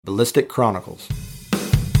Ballistic Chronicles.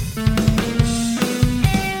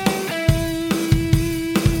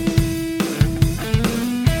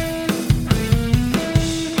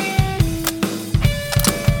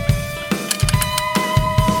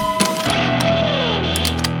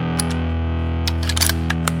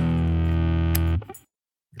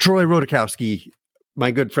 Troy Rodakowski, my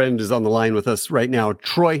good friend, is on the line with us right now.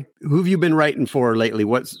 Troy, who have you been writing for lately?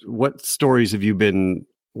 What stories have you been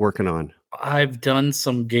working on? I've done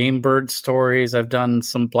some game bird stories. I've done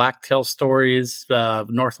some blacktail stories,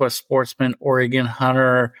 Northwest Sportsman, Oregon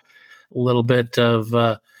Hunter, a little bit of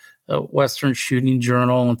Western Shooting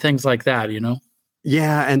Journal and things like that,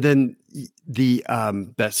 Yeah, and then the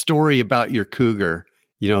that story about your cougar,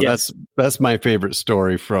 Yes. that's my favorite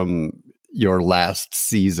story from your last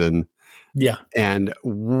season. Yeah. And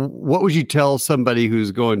what would you tell somebody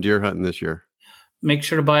who's going deer hunting this year? Make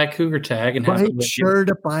sure to buy a cougar tag and have it with you. Make sure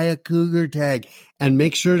to buy a cougar tag and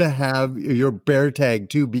make sure to have your bear tag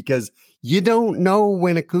too, because you don't know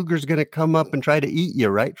when a cougar's going to come up and try to eat you,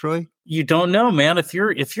 right, Troy? You don't know, man. If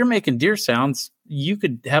you're making deer sounds, you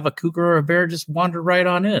could have a cougar or a bear just wander right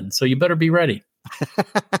on in. So you better be ready.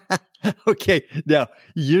 Okay, now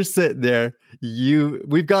you're sitting there.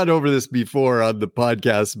 We've gone over this before on the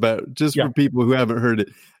podcast, but just for people who haven't heard it,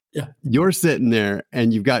 you're sitting there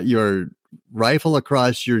and you've got your rifle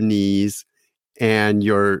across your knees and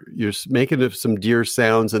you're making some deer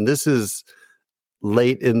sounds, and this is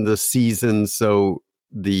late in the season, so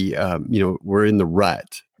the we're in the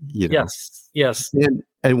rut. Yes.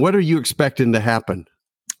 And what are you expecting to happen?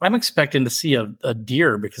 I'm expecting to see a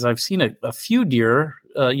deer, because I've seen a few deer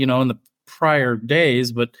in the prior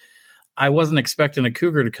days, but I wasn't expecting a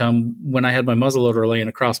cougar to come when I had my muzzleloader laying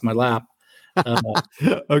across my lap.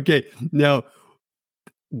 Okay, now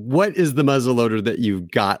what is the muzzleloader that you've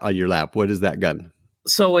got on your lap? What is that gun?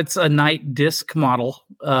 So it's a Night Disc model,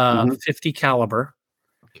 50 caliber.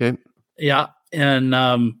 Okay. Yeah, and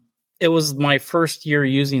it was my first year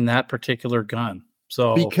using that particular gun.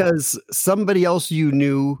 So because somebody else you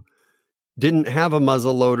knew didn't have a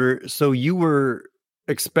muzzleloader, so you were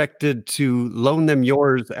expected to loan them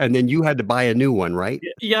yours, and then you had to buy a new one, right?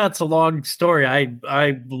 Yeah, it's a long story. I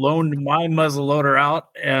loaned my muzzleloader out,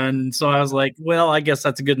 and so I was like, well, I guess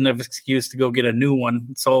that's a good enough excuse to go get a new one.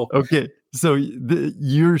 So okay, so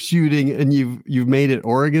you're shooting, and you've made it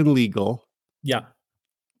Oregon legal. Yeah,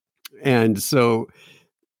 and so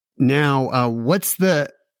now, what's the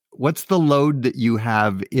load that you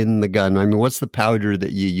have in the gun? I mean, what's the powder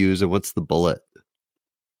that you use, and what's the bullet?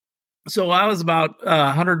 So I was about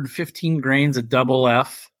 115 grains of double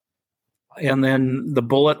F, and then the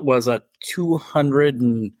bullet was a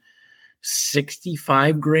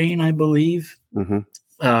 265 grain, I believe. Mm-hmm.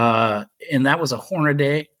 And that was a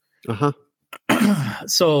Hornady. Uh-huh.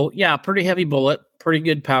 So yeah, pretty heavy bullet, pretty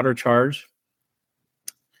good powder charge.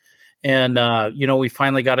 And, we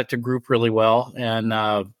finally got it to group really well. And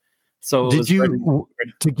so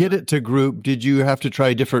to get it to group, did you have to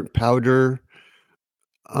try different powder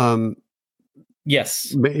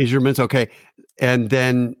yes, measurements? Okay. And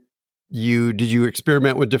then did you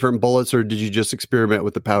experiment with different bullets, or did you just experiment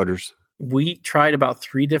with the powders? We tried about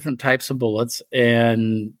 3 different types of bullets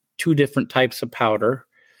and 2 different types of powder.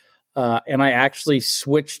 And I actually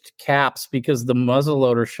switched caps because the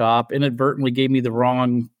muzzleloader shop inadvertently gave me the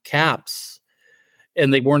wrong caps,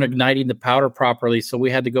 and they weren't igniting the powder properly. So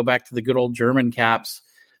we had to go back to the good old German caps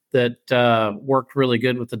that worked really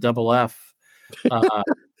good with the double F.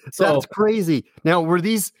 So that's crazy. Now, were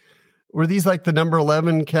these like the number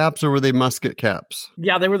 11 caps, or were they musket caps?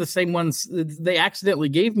 Yeah, they were the same ones. They accidentally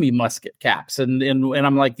gave me musket caps, and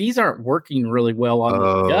I'm like, these aren't working really well on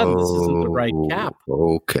the gun. This isn't the right cap.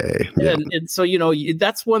 Okay. Yeah. And so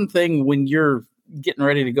that's one thing when you're getting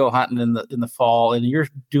ready to go hunting in the fall and you're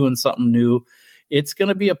doing something new. It's going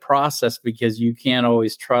to be a process, because you can't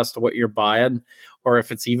always trust what you're buying or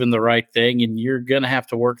if it's even the right thing, and you're going to have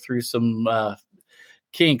to work through some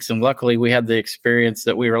kinks. And luckily we had the experience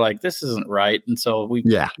that we were like, this isn't right. And so we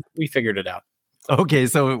figured it out. Okay.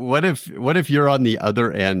 So what if you're on the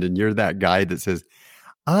other end and you're that guy that says,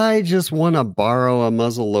 I just want to borrow a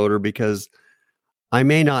muzzleloader because I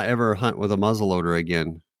may not ever hunt with a muzzleloader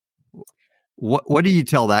again. What do you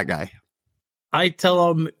tell that guy? I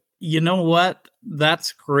tell him, you know what?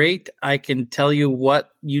 That's great. I can tell you what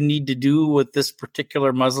you need to do with this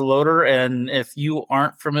particular muzzleloader. And if you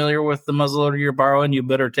aren't familiar with the muzzleloader you're borrowing, you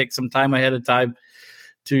better take some time ahead of time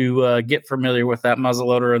to get familiar with that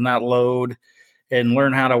muzzleloader and that load and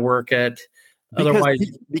learn how to work it.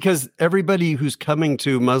 Because everybody who's coming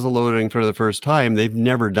to muzzleloading for the first time, they've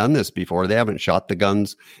never done this before. They haven't shot the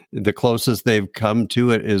guns. The closest they've come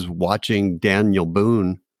to it is watching Daniel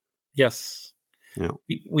Boone Yes. Yeah.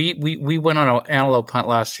 We went on an antelope hunt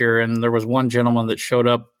last year, and there was one gentleman that showed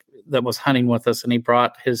up that was hunting with us, and he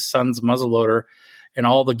brought his son's muzzleloader and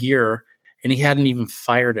all the gear, and he hadn't even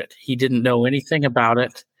fired it. He didn't know anything about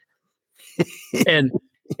it. and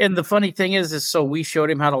the funny thing is so we showed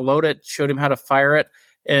him how to load it, showed him how to fire it,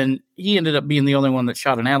 and he ended up being the only one that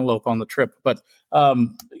shot an antelope on the trip. But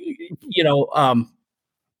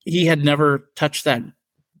he had never touched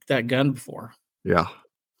that gun before. Yeah.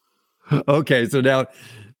 Okay, so now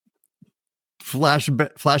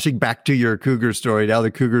flashing back to your cougar story. Now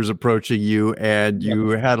the cougar's approaching you, and you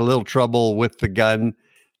had a little trouble with the gun.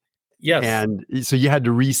 Yes. And so you had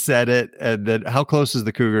to reset it. And then how close is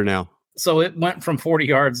the cougar now? So it went from 40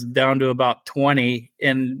 yards down to about 20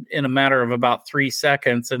 in a matter of about 3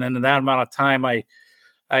 seconds. And then in that amount of time, I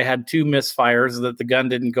had 2 misfires that the gun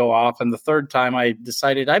didn't go off. And the third time I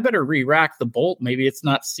decided I better re-rack the bolt. Maybe it's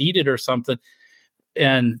not seated or something,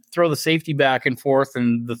 and throw the safety back and forth.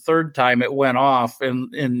 And the third time it went off.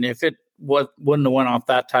 And if it wouldn't have went off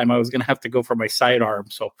that time, I was going to have to go for my sidearm.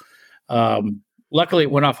 So luckily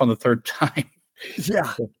it went off on the third time.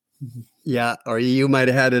 Yeah. Yeah. Or you might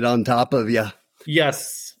have had it on top of you.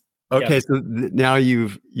 Yes. Okay. Yes. So now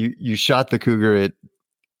you shot the cougar. It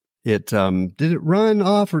did it run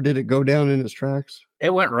off or did it go down in its tracks?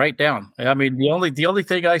 It went right down. I mean, the only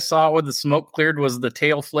thing I saw when the smoke cleared was the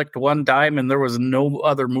tail flicked one time, and there was no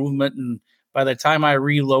other movement. And by the time I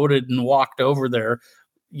reloaded and walked over there,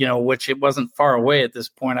 which it wasn't far away at this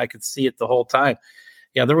point, I could see it the whole time.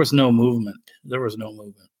 Yeah, there was no movement.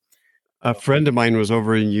 A friend of mine was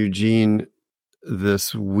over in Eugene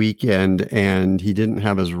this weekend, and he didn't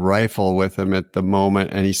have his rifle with him at the moment,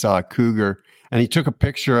 and he saw a cougar, and he took a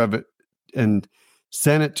picture of it and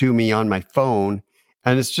sent it to me on my phone.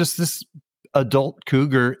 And it's just this adult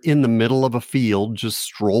cougar in the middle of a field, just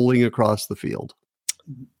strolling across the field.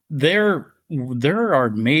 There are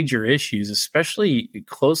major issues, especially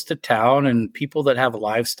close to town and people that have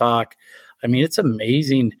livestock. I mean, it's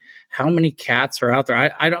amazing how many cats are out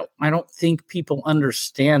there. I don't think people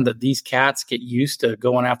understand that these cats get used to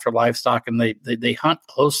going after livestock, and they hunt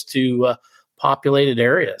close to populated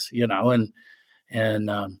areas, and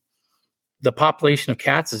the population of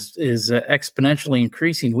cats is exponentially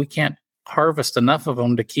increasing. We can't harvest enough of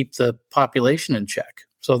them to keep the population in check.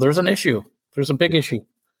 So there's an issue. There's a big issue.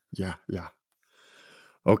 Yeah. Yeah.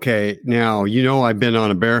 Okay. Now, I've been on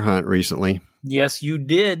a bear hunt recently. Yes, you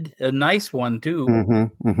did. A nice one too.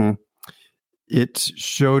 Mm-hmm, mm-hmm.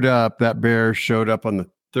 That bear showed up on the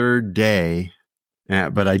third day,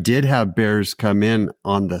 but I did have bears come in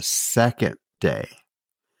on the second day.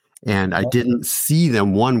 And I didn't see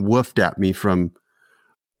them. One woofed at me from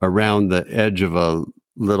around the edge of a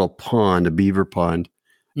little pond, a beaver pond,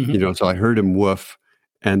 so I heard him woof.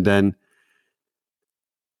 And then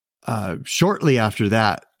shortly after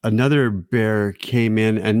that, another bear came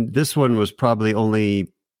in, and this one was probably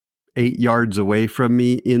only 8 yards away from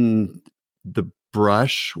me in the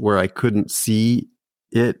brush where I couldn't see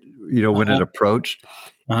it, when it approached.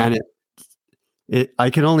 And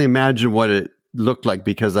I can only imagine what it looked like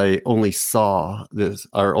because I only saw this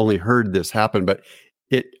or only heard this happen, but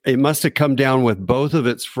it must have come down with both of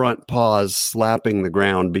its front paws slapping the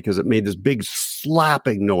ground, because it made this big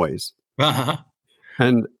slapping noise.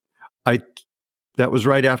 And that was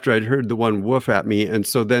right after I'd heard the one woof at me. And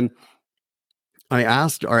so then I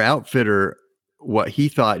asked our outfitter what he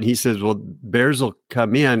thought, and he says, well, bears will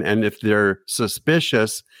come in, and if they're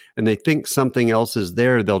suspicious and they think something else is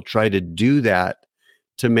there, they'll try to do that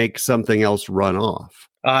to make something else run off.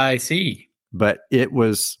 I see. But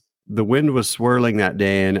the wind was swirling that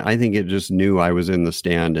day, and I think it just knew I was in the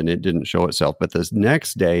stand, and it didn't show itself. But this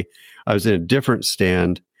next day, I was in a different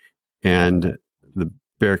stand, and the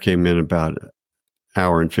bear came in about an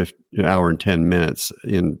hour and 10 minutes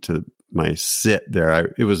into my sit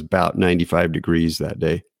there. It was about 95 degrees that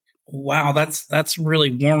day. Wow, that's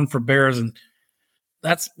really warm for bears. And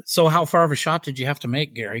so how far of a shot did you have to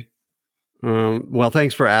make, Gary? Well,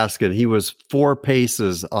 thanks for asking. He was 4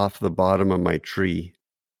 paces off the bottom of my tree.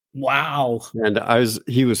 Wow. And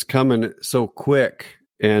he was coming so quick,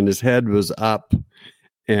 and his head was up,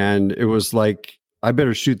 and it was like, I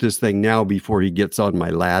better shoot this thing now before he gets on my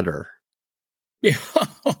ladder. Yeah.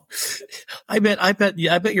 I bet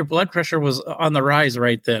your blood pressure was on the rise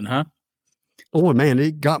right then, huh? Oh man,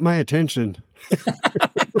 it got my attention.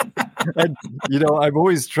 I've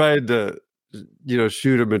always tried to,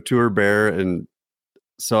 shoot a mature bear, and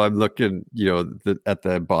so I'm looking, at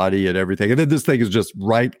the body and everything, and then this thing is just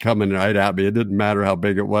coming right at me. It didn't matter how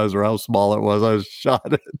big it was or how small it was. I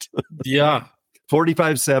shot it. Yeah,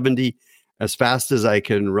 45-70, as fast as I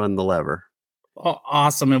can run the lever. Oh,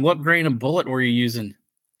 awesome. And what grain of bullet were you using?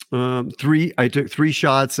 I took 3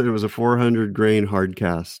 shots and it was a 400 grain hard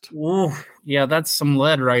cast. Ooh, yeah, that's some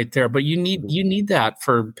lead right there. But you need that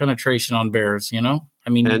for penetration on bears, you know? I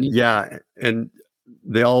mean, and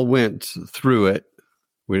they all went through it.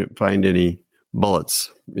 We didn't find any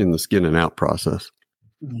bullets in the skin and out process.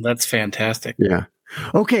 That's fantastic. Yeah.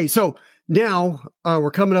 Okay, so now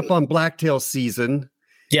we're coming up on blacktail season.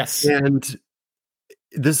 Yes. And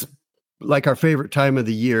this like our favorite time of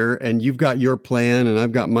the year, and you've got your plan and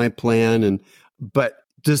I've got my plan. But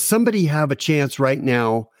does somebody have a chance right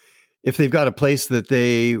now, if they've got a place that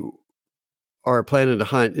they are planning to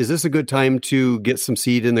hunt, is this a good time to get some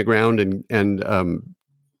seed in the ground and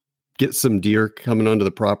get some deer coming onto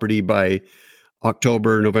the property by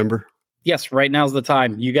October, November? Yes, right now's the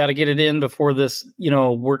time. You got to get it in before this.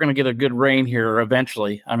 We're going to get a good rain here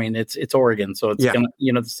eventually. I mean, it's Oregon, so it's gonna,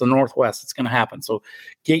 it's the Northwest. It's going to happen. So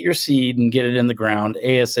get your seed and get it in the ground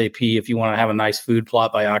ASAP if you want to have a nice food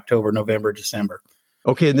plot by October, November, December.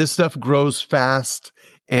 Okay, and this stuff grows fast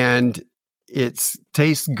and it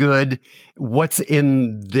tastes good. What's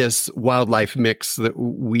in this wildlife mix that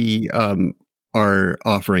we are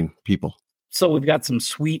offering people? So we've got some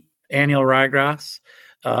sweet annual ryegrass,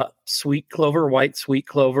 sweet clover, white sweet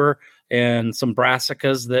clover, and some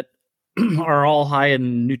brassicas that are all high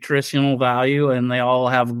in nutritional value, and they all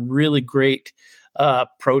have really great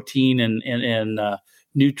protein and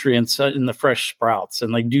nutrients in the fresh sprouts,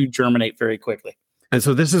 and they do germinate very quickly. And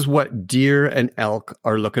so this is what deer and elk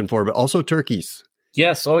are looking for, but also turkeys.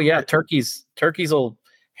 Yes. Oh, yeah. Turkeys will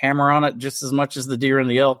hammer on it just as much as the deer and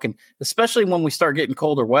the elk. And especially when we start getting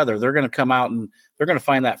colder weather, they're going to come out and they're going to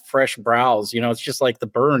find that fresh browse. It's just like the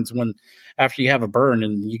burns after you have a burn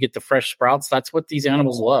and you get the fresh sprouts. That's what these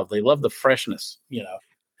animals love. They love the freshness,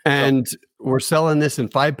 And we're selling this in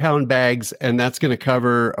 5-pound bags, and that's going to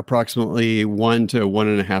cover approximately 1 to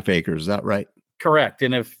 1.5 acres. Is that right? Correct.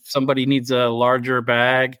 And if somebody needs a larger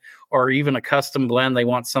bag or even a custom blend, they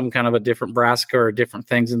want some kind of a different brassica or different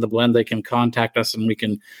things in the blend, they can contact us and we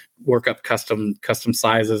can work up custom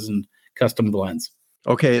sizes and custom blends.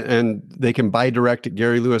 Okay. And they can buy direct at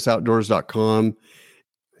GaryLewisOutdoors.com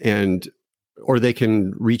or they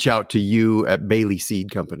can reach out to you at Bailey Seed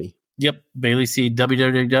Company. Yep. Bailey Seed,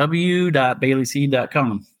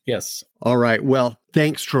 www.baileyseed.com. Yes. All right. Well,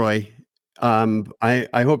 thanks, Troy.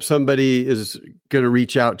 I hope somebody is going to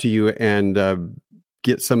reach out to you and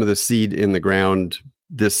get some of the seed in the ground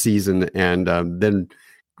this season, and then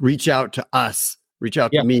reach out to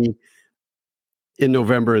me in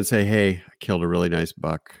November and say, hey, I killed a really nice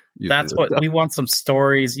buck. That's what we want, some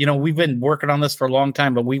stories. We've been working on this for a long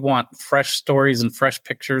time, but we want fresh stories and fresh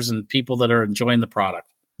pictures and people that are enjoying the product.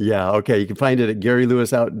 Yeah. Okay. You can find it at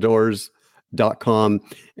GaryLewisOutdoors.com,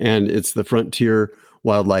 and it's the Frontier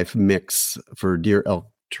Wildlife Mix for deer, elk,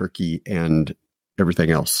 turkey, and everything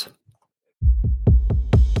else.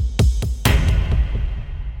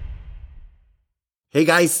 Hey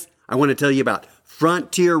guys, I want to tell you about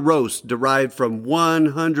Frontier Roast, derived from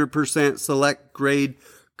 100% select grade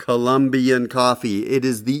Colombian coffee. It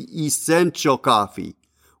is the essential coffee.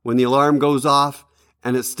 When the alarm goes off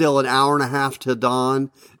and it's still an hour and a half to dawn,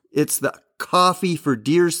 it's the coffee for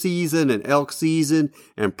deer season and elk season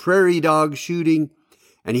and prairie dog shooting.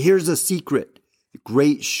 And here's a secret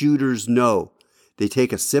great shooters know. They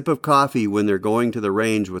take a sip of coffee when they're going to the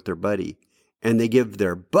range with their buddy, and they give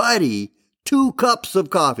their buddy 2 cups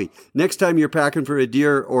of coffee. Next time you're packing for a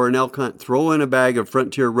deer or an elk hunt, throw in a bag of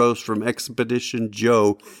Frontier Roast from Expedition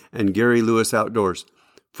Joe and Gary Lewis Outdoors.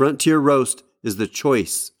 Frontier Roast is the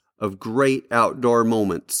choice of great outdoor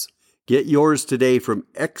moments. Get yours today from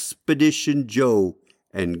Expedition Joe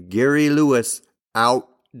and Gary Lewis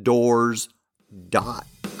Outdoors.com.